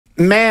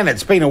Man,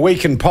 it's been a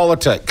week in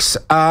politics.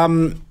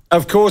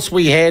 Of course,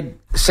 we had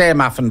Sam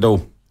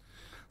Uffindell,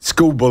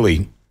 school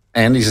bully,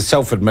 and he's a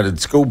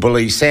self-admitted school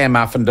bully. Sam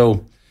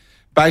Uffindell,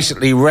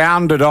 basically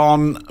rounded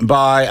on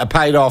by a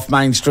paid-off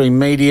mainstream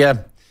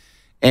media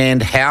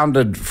and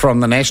hounded from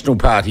the National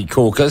Party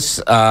caucus,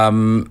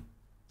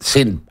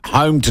 sent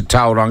home to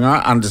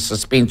Tauranga under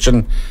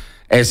suspension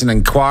as an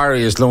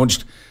inquiry is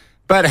launched.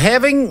 But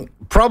having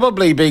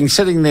probably been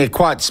sitting there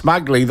quite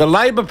smugly, the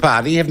Labour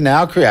Party have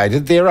now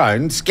created their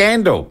own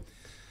scandal.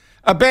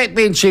 A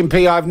backbench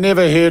MP I've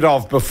never heard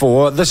of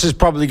before. This is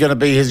probably going to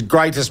be his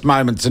greatest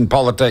moment in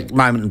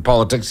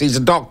politics. He's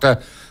a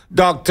doctor,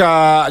 Dr.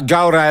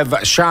 Gaurav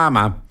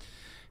Sharma.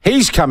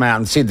 He's come out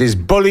and said there's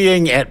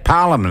bullying at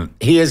Parliament.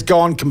 He has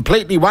gone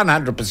completely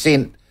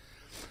 100%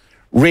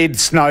 red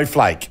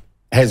snowflake,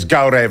 has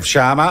Gaurav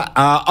Sharma.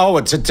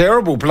 It's a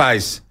terrible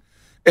place.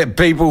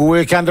 People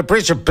work under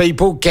pressure.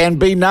 People can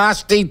be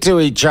nasty to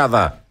each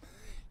other.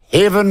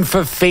 Heaven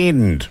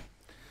forfend,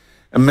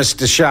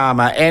 Mr.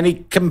 Sharma. And he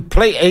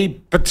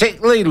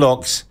particularly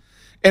looks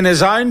in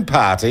his own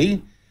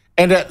party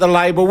and at the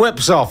Labour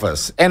Whip's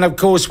office. And, of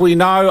course,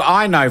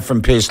 I know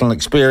from personal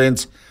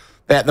experience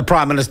that the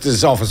Prime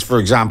Minister's office, for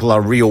example,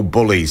 are real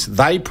bullies.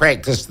 They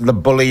practice the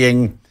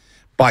bullying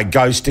by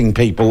ghosting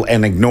people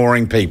and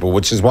ignoring people,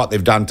 which is what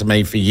they've done to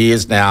me for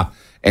years now,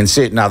 and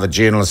certain other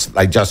journalists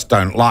they just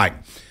don't like.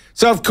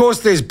 So, of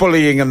course, there's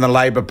bullying in the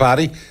Labour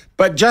Party.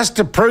 But just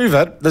to prove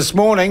it, this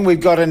morning we've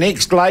got an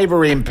ex-Labour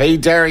MP,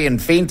 Darian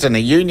Fenton, a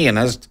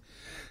unionist.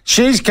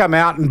 She's come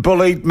out and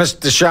bullied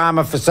Mr.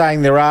 Sharma for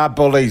saying there are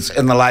bullies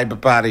in the Labour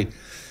Party.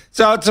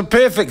 So it's a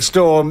perfect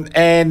storm,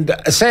 and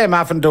Sam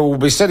Uffindell will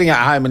be sitting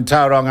at home in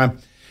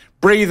Tauranga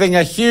breathing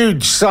a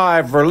huge sigh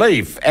of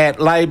relief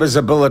at Labour's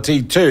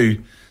ability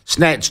to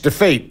snatch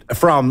defeat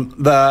from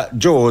the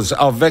jaws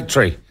of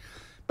victory.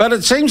 But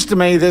it seems to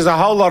me there's a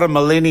whole lot of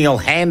millennial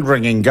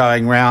hand-wringing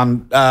going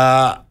around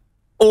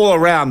all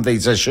around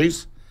these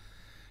issues.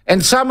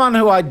 And someone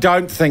who I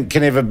don't think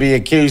can ever be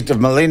accused of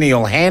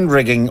millennial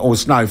hand-wringing or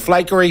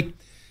snowflakery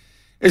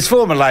is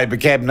former Labour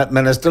Cabinet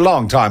Minister,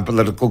 long-time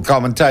political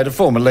commentator,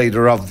 former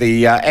leader of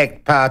the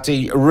ACT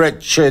Party,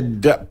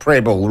 Richard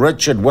Prebble.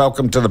 Richard,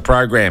 welcome to the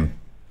program.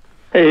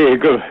 Hey,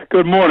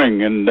 good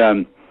morning. And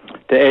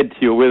to add to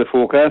your weather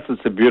forecast,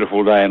 it's a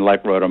beautiful day in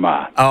Lake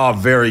Rotomar. Oh,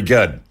 very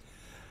good.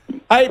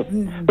 Hey,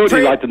 would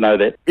you like to know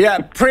that? Yeah,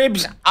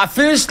 Prebs,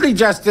 firstly,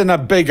 just in a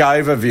big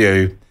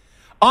overview,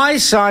 I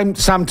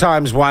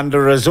sometimes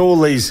wonder, as all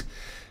these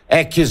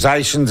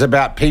accusations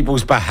about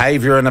people's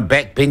behaviour and a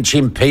backbench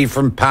MP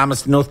from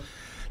Palmerston North,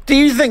 do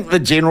you think the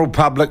general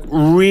public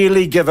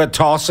really give a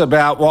toss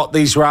about what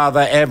these rather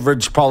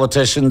average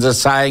politicians are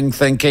saying,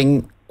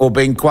 thinking, or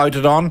being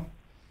quoted on?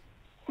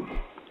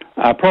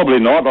 Probably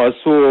not. I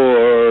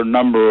saw a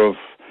number of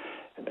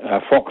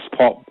Fox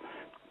Pop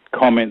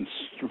comments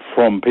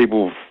from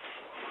people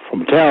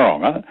from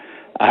Tauranga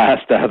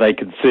asked are they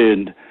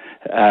concerned,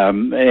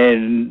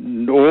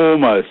 and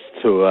almost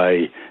to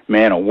a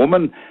man or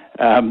woman,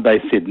 they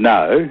said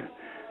no.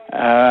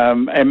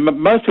 And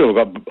most people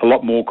have got a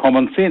lot more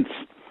common sense.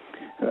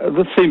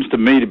 This seems to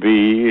me to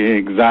be an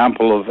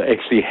example of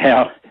actually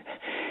how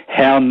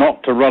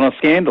not to run a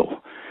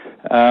scandal.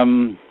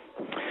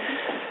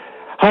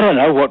 I don't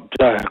know what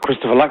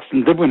Christopher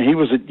Luxon did when he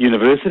was at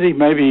university.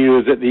 Maybe he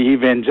was at the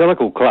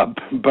Evangelical Club.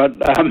 But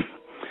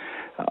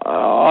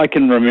I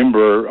can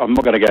remember, I'm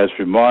not going to go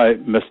through my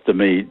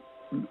misdemeanor.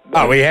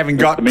 Oh, we haven't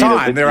got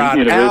time. There are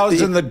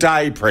hours in the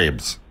day,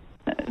 Prebs.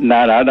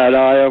 No.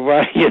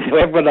 You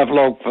haven't got enough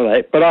long for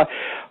that. But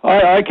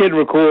I can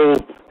recall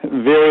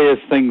various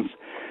things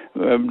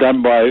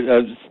done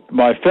by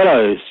my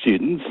fellow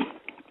students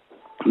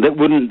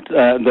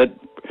that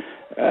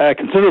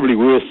considerably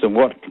worse than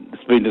what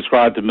has been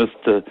described to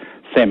Mr.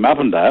 Sam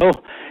Uffindell,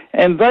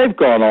 and they've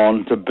gone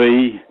on to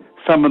be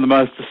some of the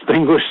most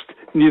distinguished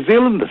New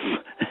Zealanders,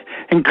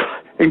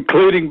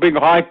 including being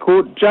High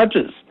Court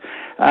judges.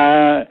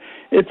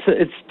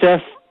 It's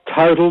just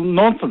total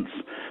nonsense.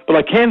 But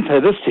I can say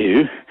this to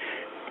you: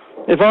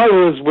 if I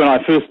was, when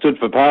I first stood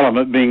for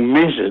Parliament, being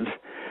measured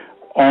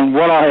on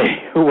what I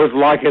was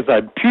like as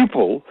a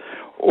pupil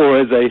or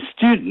as a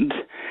student,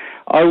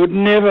 I would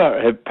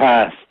never have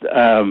passed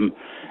the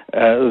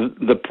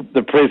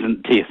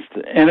present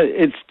test, and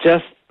it's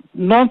just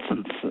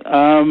nonsense.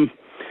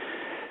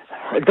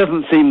 It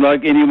doesn't seem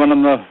like anyone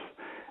in the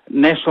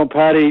National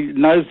Party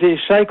knows their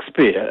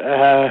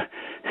Shakespeare.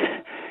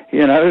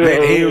 Henry V.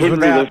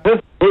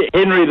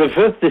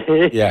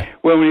 Yeah.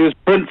 When he was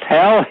Prince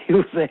Hal, he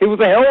was a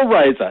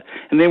hellraiser,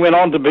 and then went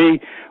on to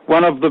be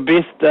one of the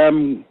best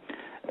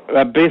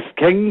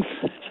kings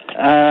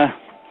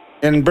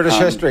in British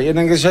history, in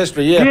English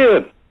history. Yeah.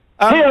 Yeah.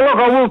 Look,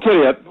 I will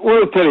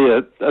tell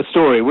you a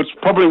story which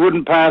probably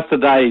wouldn't pass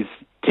today's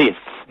tests.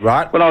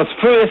 Right. When I was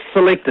first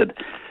selected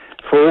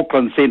for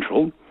Auckland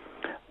Central,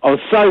 I was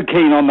so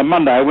keen on the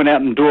Monday, I went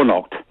out and door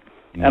knocked.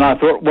 Mm. And I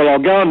thought, well, I'll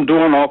go and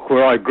door knock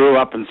where I grew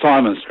up in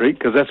Simon Street,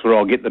 because that's where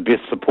I'll get the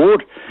best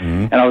support.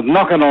 Mm. And I was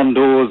knocking on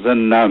doors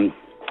in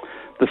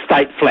the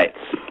state flats.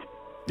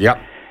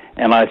 Yep.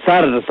 And I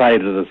started to say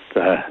to this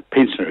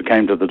pensioner who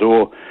came to the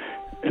door,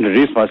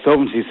 introduced myself,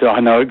 and she said, I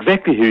know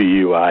exactly who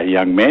you are,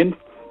 young man.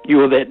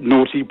 You're that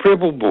naughty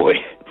Prebble boy.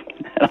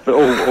 And I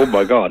thought, oh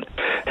my God.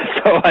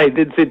 So I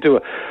then said to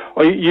her,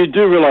 oh, you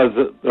do realise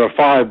that there are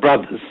 5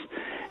 brothers?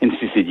 And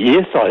she said,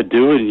 yes, I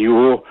do, and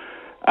your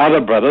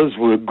other brothers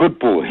were good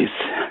boys.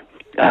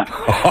 That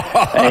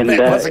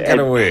wasn't going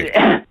to work.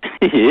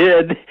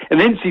 Yeah, and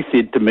then she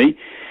said to me,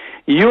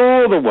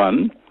 you're the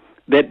one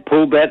that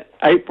pulled that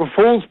April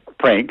Fool's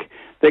prank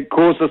that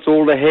caused us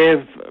all to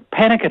have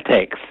panic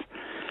attacks.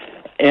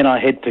 And I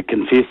had to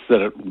confess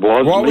that it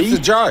was What me. was the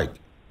joke?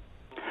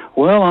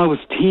 Well, I was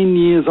 10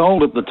 years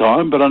old at the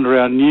time, but under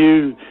our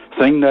new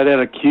thing, no doubt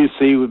a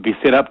QC would be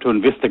set up to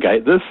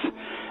investigate this.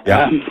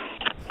 Yeah.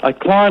 I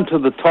climbed to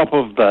the top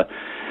of the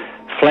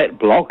flat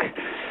block,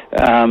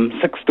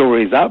 6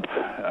 stories up,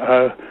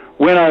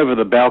 went over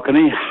the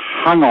balcony,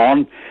 hung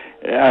on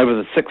over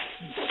the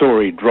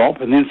 6-story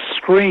drop, and then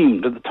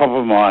screamed at the top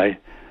of my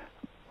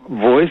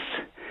voice.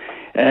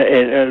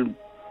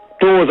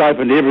 Doors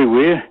opened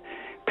everywhere.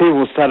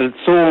 People saw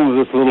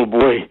this little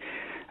boy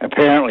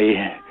apparently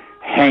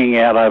hanging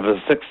out over the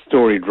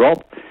 6-story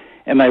drop,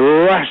 and they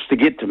rushed to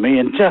get to me,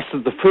 and just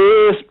as the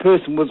first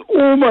person was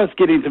almost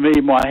getting to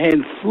me, my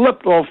hand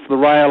slipped off the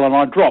rail and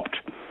I dropped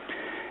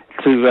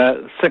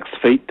to 6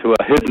 feet to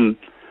a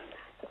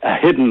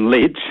hidden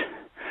ledge,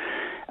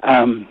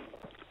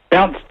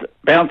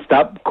 bounced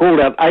up, called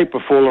out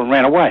April Fool and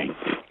ran away.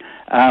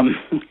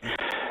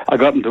 I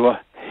got into a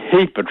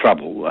heap of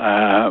trouble.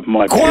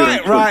 My Quite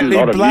parents were rightly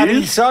not bloody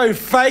amused. so,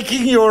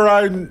 faking your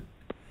own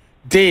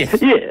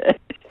death.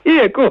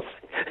 Yeah, of course.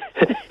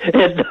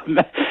 And,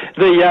 but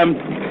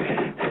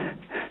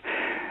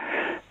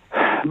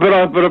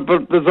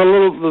there's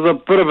a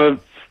bit of a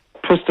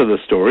twist to the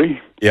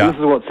story. Yeah. This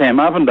is what Sam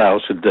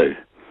Uffindell should do.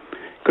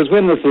 Because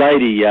when this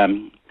lady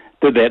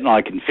did that and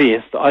I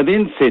confessed, I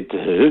then said to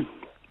her,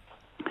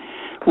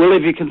 well,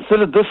 have you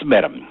considered this,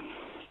 madam?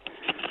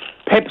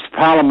 Perhaps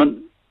Parliament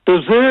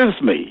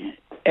deserves me,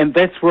 and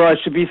that's where I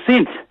should be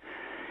sent.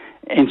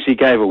 And she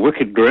gave a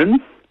wicked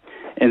grin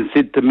and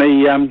said to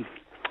me,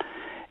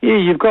 yeah,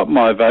 you've got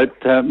my vote,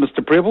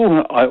 Mr.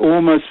 Prebble. I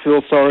almost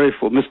feel sorry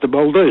for Mr.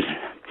 Muldoon.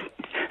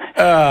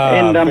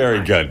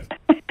 Very good.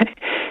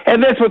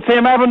 And that's what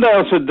Sam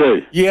Uffindell should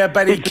do. Yeah,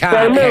 but he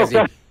can't, has he?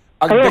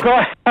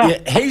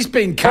 He's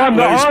been cut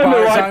loose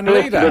by his own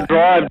leader. To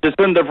drive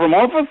Jacinda from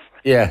office.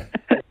 Yeah.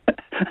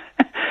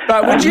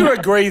 But would you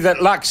agree that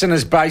Luxon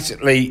has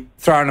basically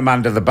thrown him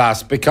under the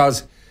bus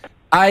because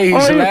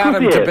he's allowed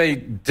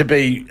him to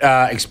be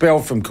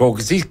expelled from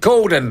caucus? He's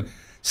called in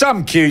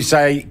some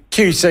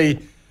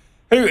QC.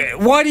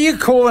 Why do you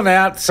call an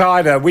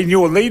outsider when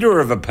you're leader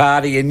of a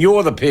party and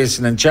you're the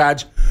person in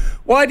charge?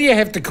 Why do you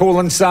have to call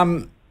in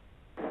some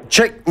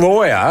chick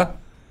lawyer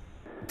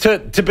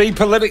to be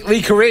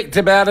politically correct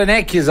about an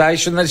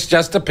accusation that's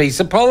just a piece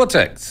of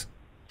politics?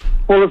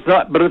 Well, it's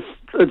not, but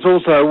it's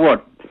also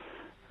what?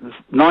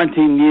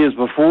 19 years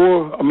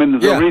before. I mean,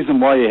 there's a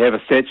reason why you have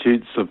a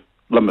statutes of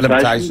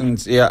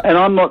limitations. Yeah. And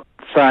I'm not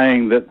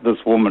saying that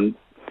this woman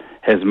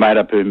has made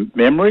up her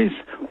memories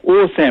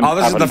or Sam Uffindell.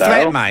 This is the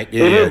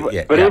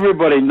flatmate. But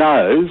everybody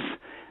knows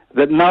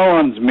that no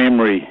one's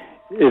memory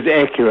is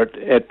accurate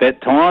at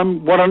that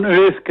time. What on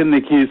earth can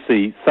the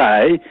QC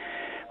say?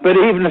 But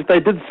even if they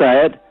did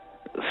say it,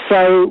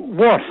 so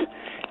what?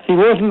 He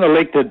wasn't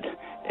elected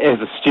as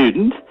a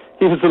student.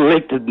 He was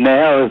elected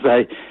now as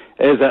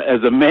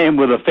a man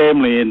with a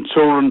family and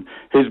children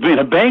who's been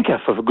a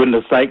banker, for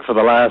goodness sake, for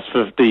the last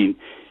 15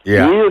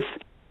 years.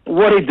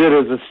 What he did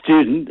as a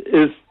student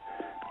is,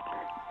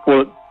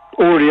 well,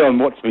 already on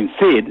what's been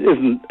said,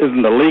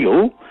 isn't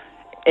illegal,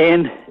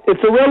 and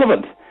it's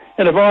irrelevant.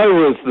 And if I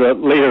was the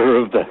leader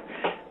of the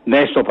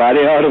National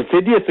Party, I'd have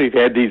said, yes, we've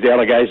had these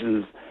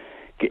allegations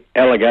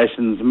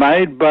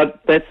made,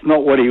 but that's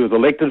not what he was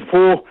elected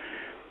for.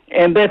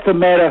 And that's a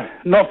matter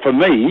not for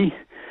me,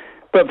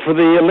 but for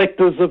the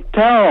electors of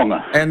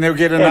Tauranga. And they'll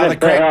get another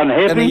crack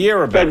in a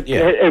year about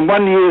in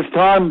 1 year's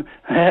time,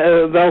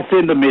 they'll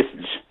send a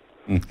message.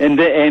 And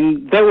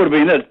that would have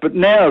been it. But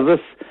now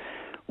this,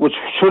 which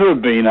should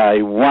have been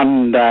a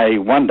one-day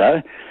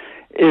wonder,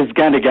 is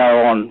going to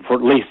go on for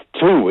at least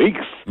 2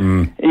 weeks.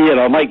 Yet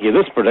I'll make you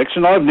this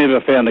prediction. I've never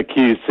found a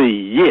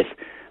QC yet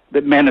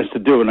that managed to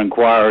do an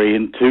inquiry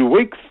in 2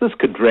 weeks. This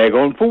could drag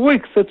on for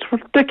weeks. It's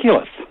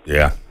ridiculous.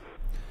 Yeah.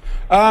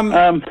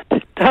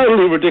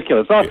 Totally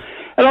ridiculous.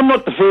 And I'm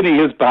not defending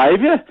his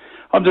behaviour.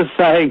 I'm just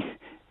saying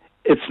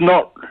it's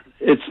not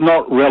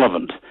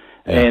relevant.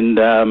 Yeah. And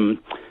the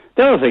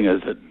other thing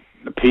is, it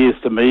appears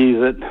to me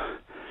that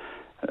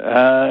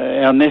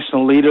our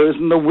national leader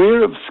isn't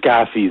aware of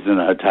Scarfies in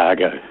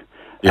Otago.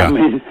 Yeah. I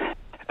mean,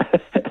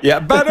 yeah,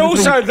 but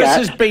also this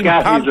has been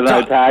pumped in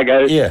up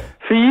Otago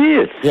for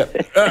years. Yeah.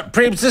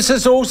 Prebs, this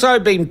has also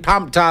been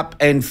pumped up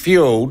and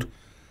fuelled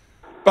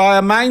by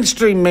a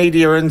mainstream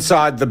media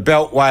inside the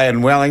Beltway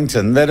in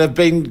Wellington that have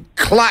been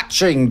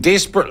clutching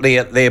desperately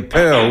at their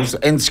pearls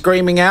and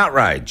screaming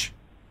outrage.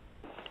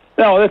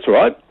 No, that's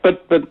right.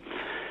 But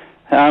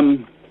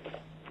I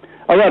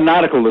I wrote an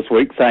article this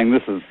week saying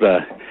this is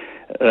the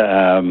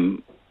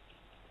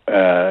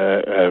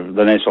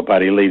National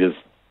Party leader's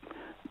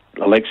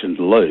election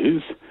to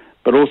lose,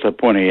 but also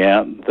pointing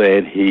out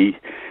that he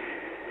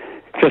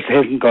just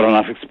hasn't got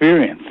enough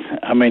experience.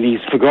 I mean,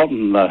 he's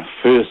forgotten the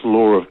first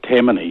law of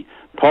Tammany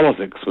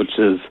politics, which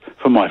is,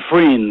 for my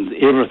friends,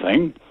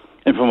 everything,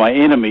 and for my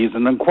enemies,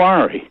 an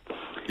inquiry.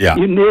 Yeah.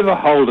 You never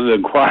hold an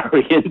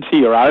inquiry into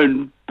your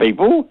own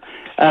people.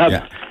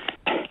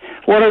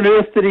 What on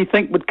earth did he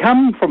think would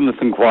come from this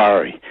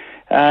inquiry?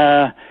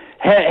 And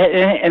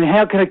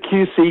how can a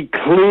QC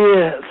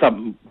clear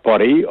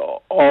somebody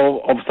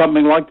of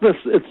something like this?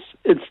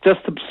 It's just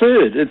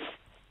absurd. It's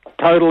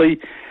totally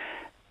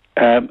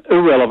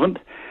irrelevant.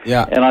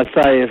 Yeah. And I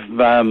say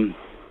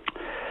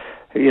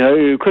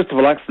if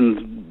Christopher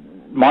Luxon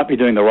might be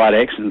doing the right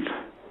actions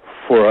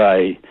for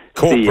a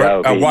corporate,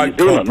 CEO a white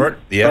corporate,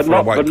 but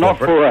not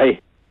for a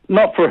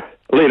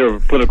leader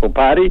of a political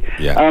party.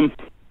 Yeah.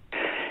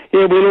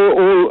 We'll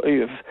all.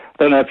 I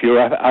don't know if you're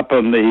up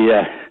on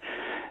the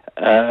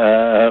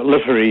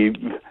literary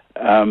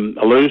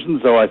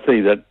allusions, though I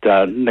see that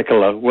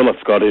Nicola Willis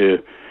got her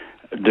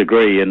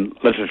degree in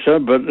literature,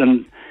 but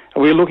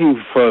we're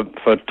looking for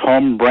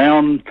Tom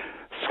Brown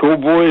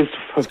schoolboys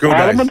for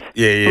Parliament.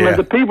 Yeah. I mean,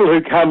 the people who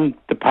come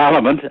to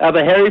Parliament are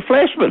the Harry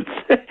Flashmans.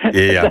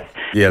 Yeah,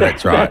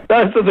 that's right.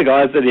 Those are the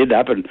guys that end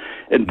up in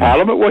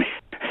Parliament.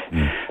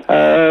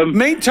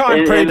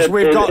 Meantime, Prebble,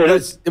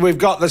 we've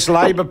got this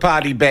Labor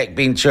Party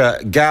backbencher,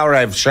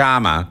 Gaurav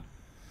Sharma,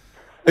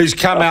 who's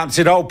come out and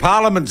said,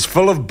 Parliament's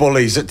full of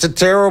bullies. It's a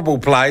terrible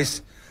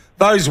place.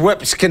 Those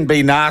whips can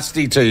be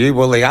nasty to you.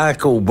 Well, they are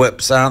called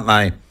whips, aren't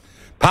they?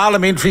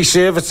 Parliamentary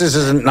services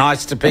isn't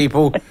nice to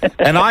people,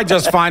 and I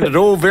just find it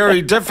all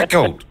very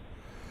difficult,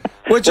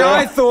 which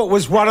I thought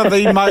was one of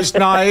the most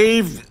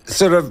naive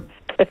sort of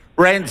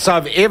rants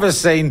I've ever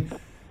seen.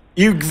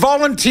 You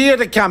volunteer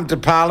to come to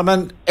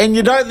Parliament, and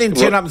you don't then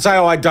turn up and say,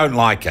 I don't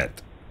like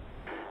it.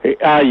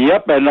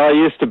 Yep, and I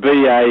used to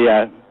be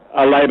a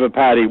Labor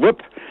Party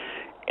whip,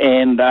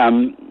 and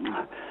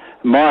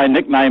my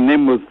nickname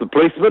then was the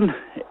policeman,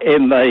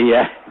 and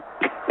they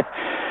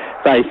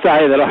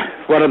say that I'm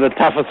one of the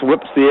toughest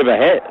whips they ever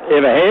had.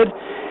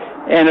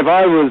 And if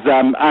I was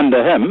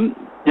under him,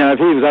 if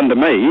he was under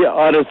me,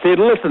 I'd have said,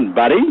 listen,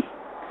 buddy,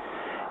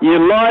 you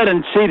lied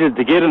and cheated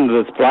to get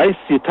into this place.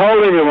 You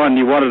told everyone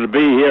you wanted to be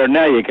here, and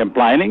now you're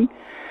complaining.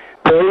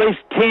 There are at least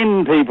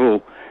 10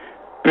 people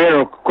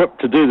better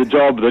equipped to do the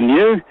job than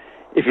you.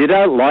 If you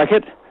don't like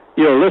it,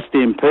 you're a list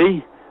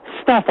MP.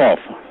 Stuff off.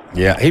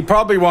 Yeah, he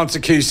probably wants a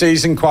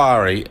QC's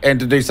inquiry and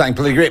to do something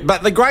politically.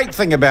 But the great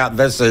thing about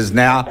this is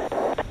now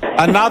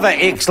another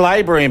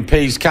ex-Labor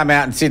MP's come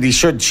out and said he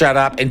should shut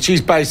up, and she's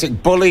basically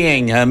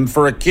bullying him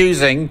for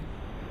accusing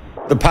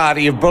the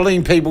party of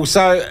bullying people.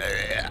 So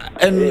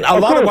in a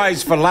lot of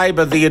ways for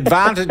Labor, the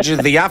advantage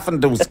of the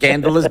Uffindell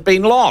scandal has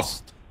been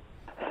lost.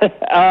 But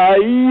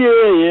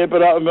it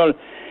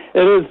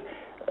is,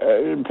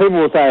 people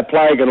will say a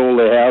plague in all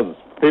their houses.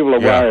 People are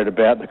worried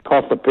about the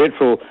cost of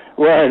petrol,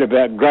 worried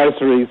about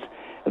groceries.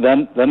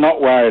 They're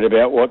not worried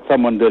about what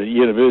someone did at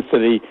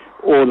university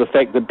or the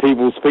fact that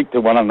people speak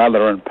to one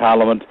another in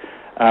Parliament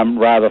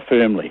rather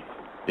firmly.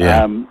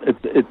 Yeah.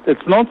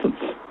 It's nonsense.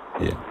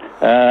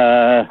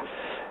 Yeah.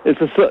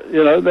 It's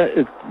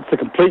a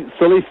complete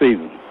silly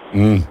season.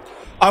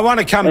 I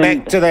want to come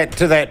back to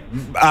that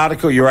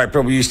article you wrote,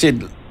 Prebble. You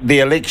said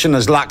the election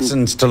is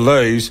Luxon's to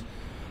lose.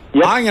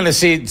 Yep. I'm going to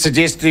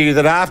suggest to you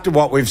that after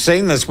what we've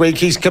seen this week,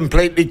 he's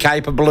completely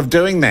capable of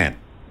doing that.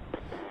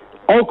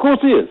 Oh, of course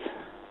he is.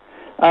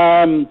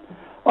 I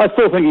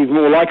still think he's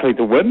more likely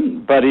to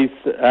win, but he's,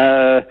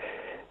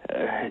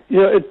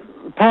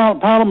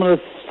 Parliament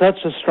is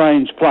such a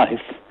strange place.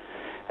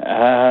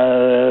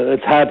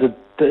 It's hard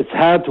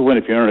to win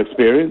if you're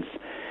inexperienced.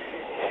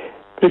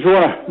 If you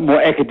want a more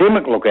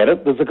academic look at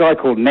it, there's a guy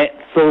called Nat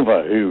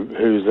Silver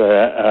who's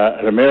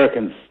an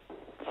American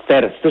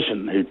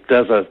statistician who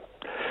does a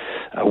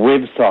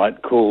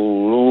website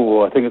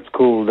called, I think it's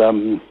called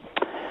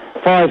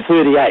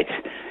 538,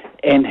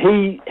 and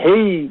he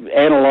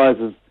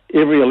analyses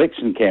every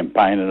election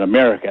campaign in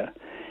America,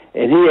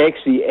 and he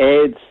actually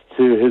adds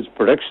to his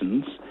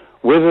predictions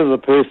whether the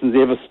person's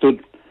ever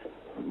stood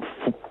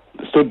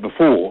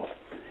before,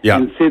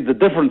 and said the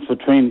difference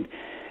between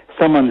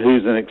someone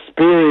who's an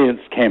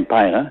experienced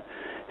campaigner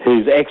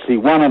who's actually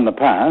won in the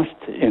past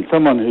and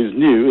someone who's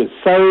new is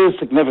so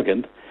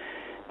significant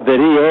that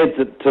he adds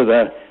it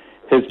to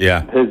his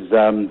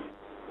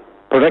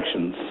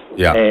predictions.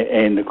 Yeah.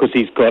 And of course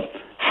he's got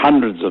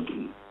hundreds of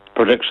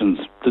predictions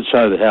to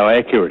show that how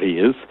accurate he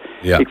is.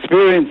 Yeah.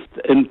 Experience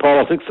in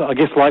politics, I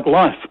guess like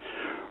life,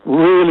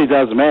 really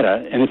does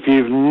matter. And if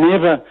you've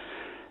never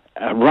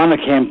run a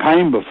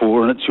campaign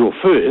before and it's your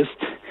first,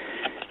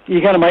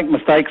 you're going to make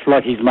mistakes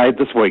like he's made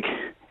this week,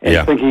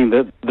 and thinking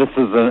that this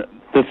is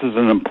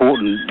an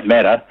important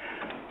matter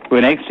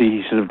when actually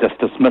he should have just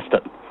dismissed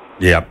it.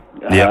 Yeah.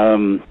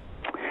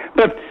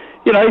 But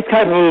he's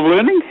capable of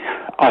learning,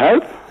 I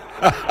hope.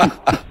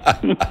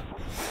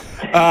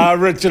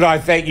 Richard, I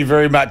thank you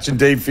very much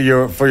indeed for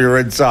your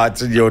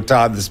insights and your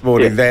time this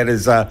morning. Yeah. That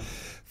is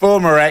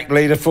former ACT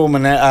leader, former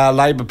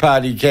Labour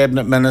Party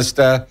cabinet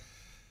minister,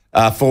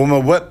 former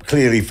whip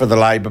clearly for the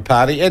Labour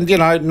Party, and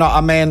not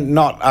a man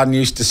not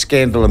unused to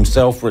scandal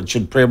himself.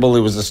 Richard Prebble.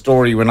 There was a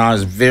story when I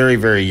was very,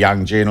 very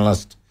young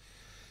journalist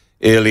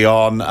early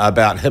on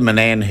about him and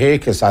Anne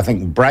Herkis, I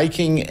think,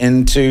 breaking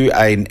into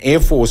an Air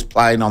Force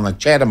plane on the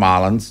Chatham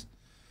Islands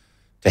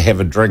to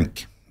have a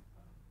drink.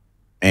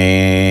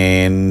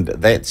 And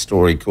that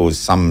story caused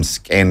some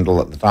scandal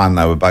at the time.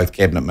 They were both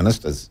cabinet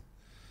ministers.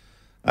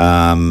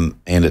 And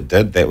it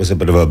did. That was a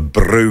bit of a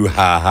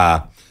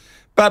brouhaha.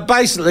 But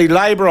basically,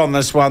 Labour on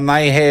this one,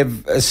 they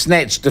have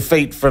snatched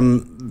defeat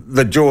from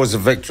the jaws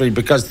of victory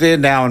because they're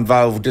now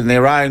involved in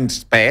their own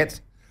spat.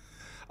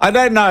 I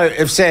don't know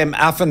if Sam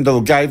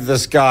Uffindell gave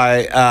this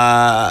guy,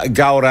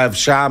 Gaurav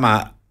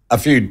Sharma, a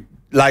few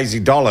lazy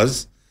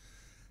dollars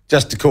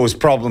just to cause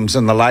problems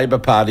in the Labour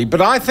Party. But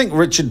I think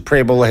Richard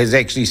Prebble has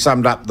actually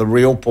summed up the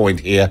real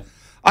point here.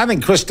 I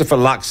think Christopher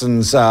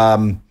Luxon's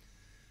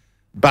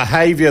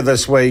behaviour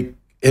this week,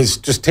 his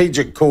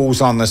strategic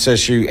calls on this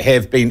issue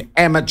have been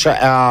amateur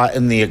hour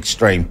in the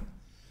extreme.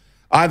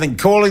 I think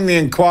calling the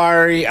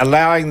inquiry,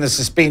 allowing the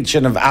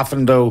suspension of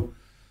Uffindell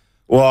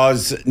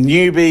was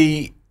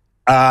newbie,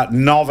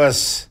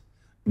 novice,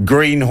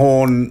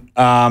 greenhorn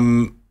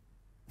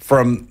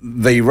from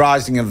the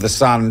rising of the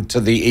sun to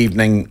the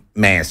evening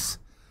mass.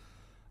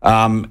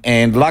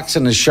 And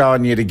Luxon has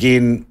shown yet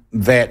again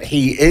that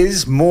he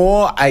is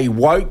more a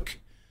woke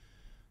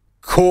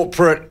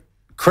corporate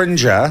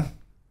cringer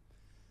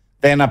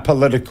than a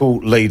political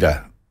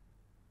leader.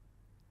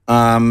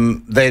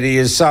 That he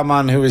is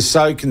someone who is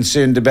so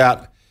concerned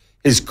about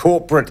his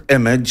corporate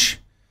image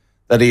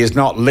that he is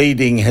not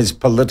leading his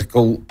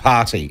political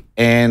party.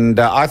 And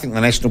I think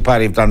the National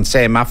Party have done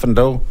Sam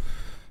Uffindell,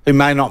 who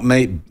may not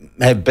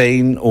have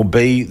been or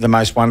be the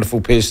most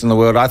wonderful person in the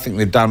world. I think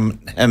they've done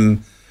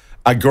him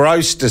a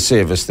gross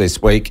disservice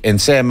this week. And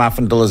Sam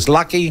Uffindell is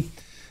lucky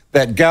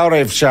that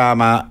Gaurav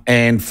Sharma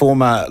and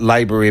former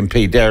Labour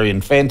MP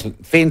Darian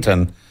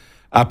Fenton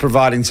are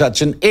providing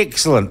such an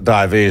excellent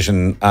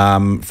diversion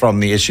from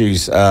the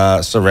issues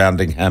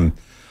surrounding him.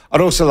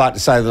 I'd also like to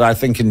say that I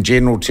think in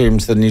general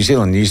terms the New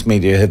Zealand news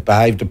media have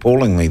behaved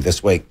appallingly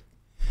this week.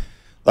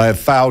 They have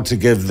failed to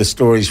give the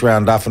stories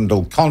around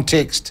Uffindell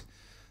context.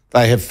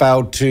 They have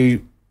failed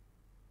to,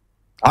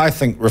 I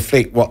think,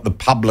 reflect what the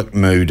public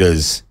mood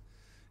is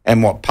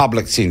and what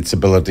public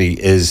sensibility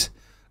is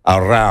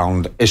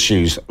around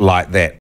issues like that.